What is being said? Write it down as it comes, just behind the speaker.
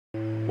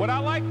What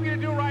I'd like for you to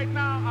do right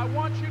now, I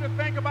want you to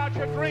think about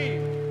your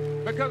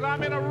dream, because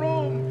I'm in a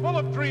room full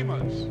of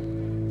dreamers.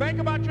 Think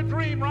about your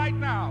dream right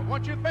now. I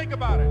want you to think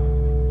about it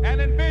and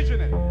envision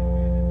it.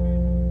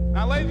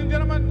 Now, ladies and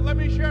gentlemen, let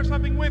me share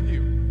something with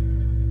you.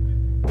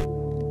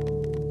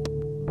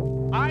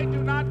 I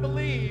do not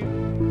believe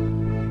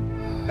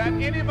that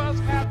any of us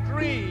have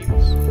dreams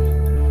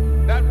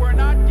that were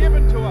not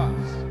given to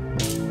us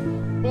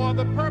for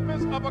the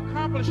purpose of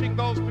accomplishing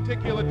those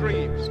particular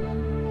dreams.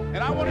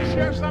 And I want to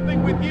share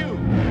something with you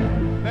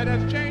that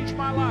has changed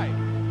my life.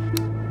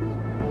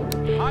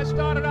 I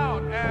started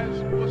out, as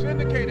was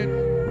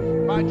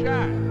indicated by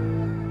Jack,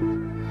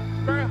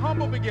 very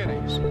humble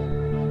beginnings.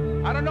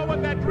 I don't know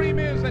what that dream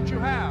is that you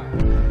have.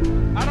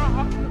 I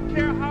don't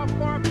care how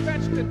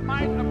far-fetched it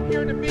might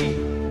appear to be.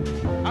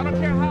 I don't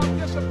care how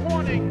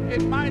disappointing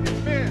it might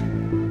have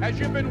been as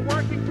you've been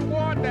working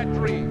toward that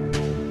dream.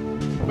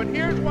 But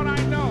here's what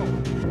I know,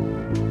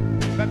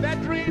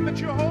 that dream that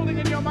you're holding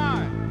in your mind,